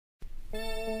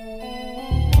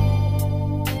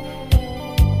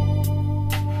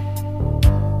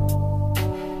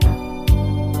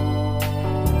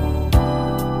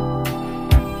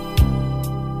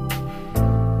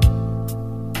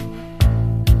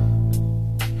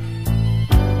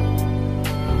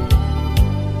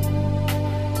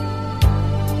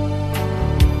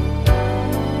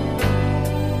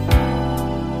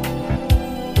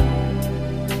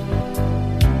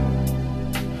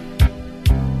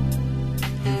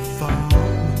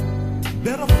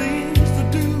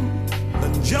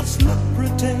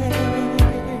mountain.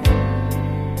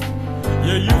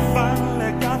 Yeah, you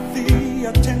finally got the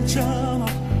attention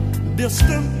of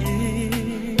distant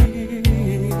ears.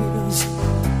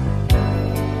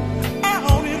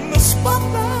 Out in the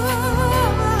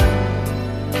spotlight,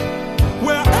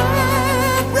 where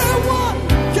everyone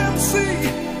can see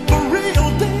the real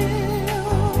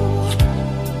deal.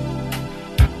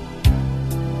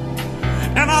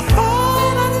 And I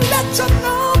thought I'd let you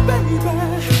know, baby,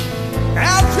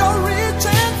 as you're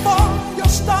reaching for your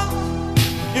star,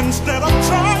 instead of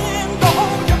trying to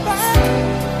hold you back,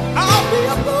 I'll be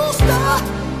a booster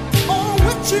on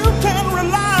which you can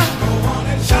rely. Go on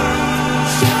and shine,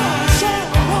 shine,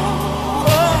 shine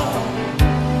on.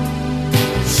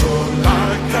 So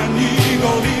like an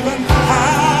eagle, even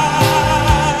higher.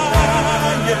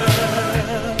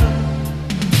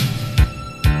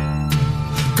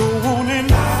 Go on and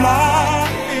fly,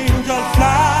 angel,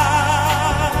 fly.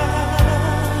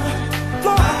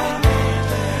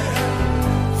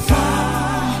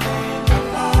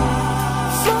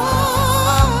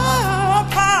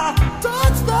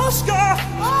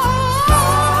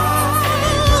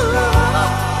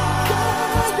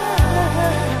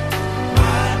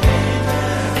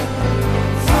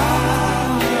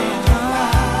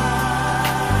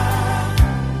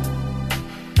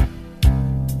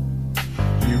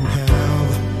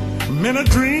 Many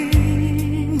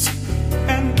dreams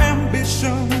and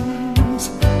ambitions,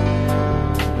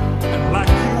 and like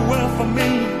you were for me,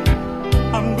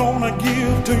 I'm gonna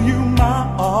give to you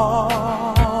my all.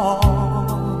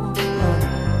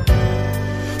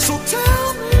 So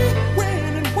tell me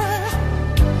when and where,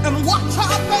 and watch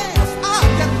how fast I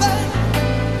get there.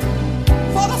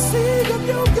 For the sake of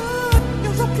your good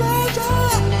is a pleasure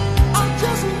I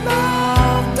just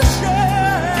love to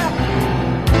share.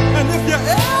 And if you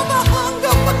ever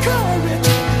courage,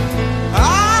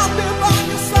 I'll be by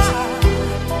your side,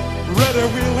 ready,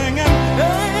 willing, and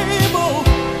able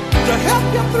to help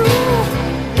you through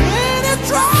any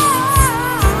trial.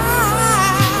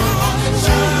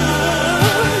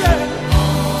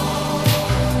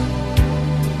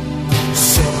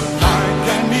 So like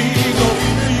an eagle,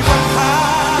 even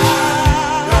high,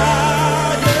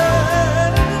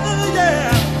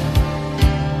 yeah.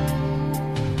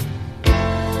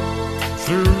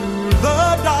 Through the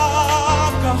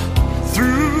dark,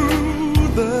 through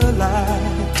the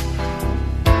light,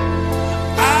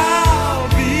 I'll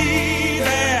be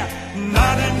there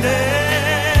night and day.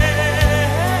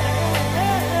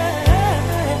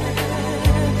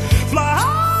 Fly high.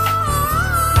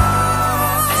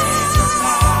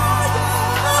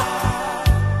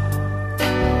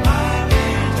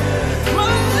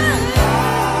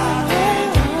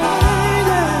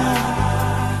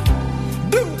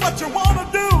 Do what you wanna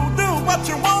do, do what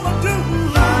you wanna do.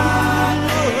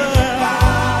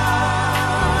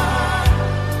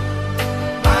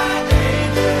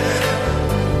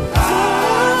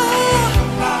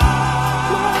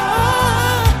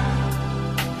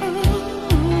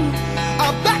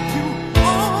 I'll back you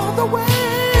all the way.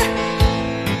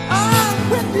 I'm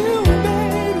with you,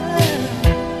 baby.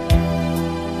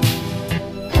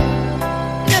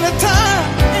 Anytime,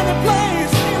 any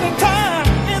place, anytime,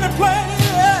 any place.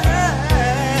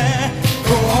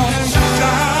 Go on and shine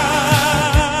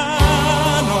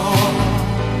on.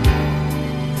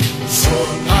 So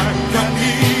like an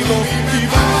eagle, even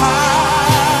higher.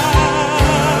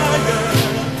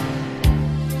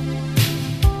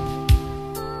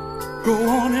 Go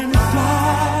on and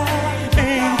fly,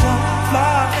 angel,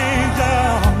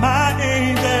 my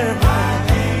angel,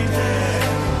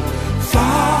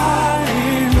 fly,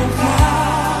 angel, fly.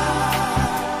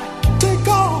 Take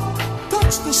off,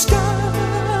 touch the sky,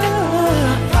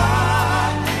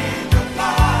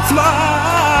 fly.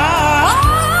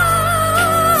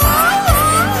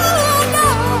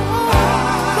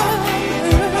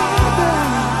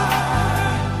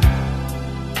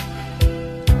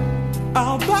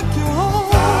 I'll back you home.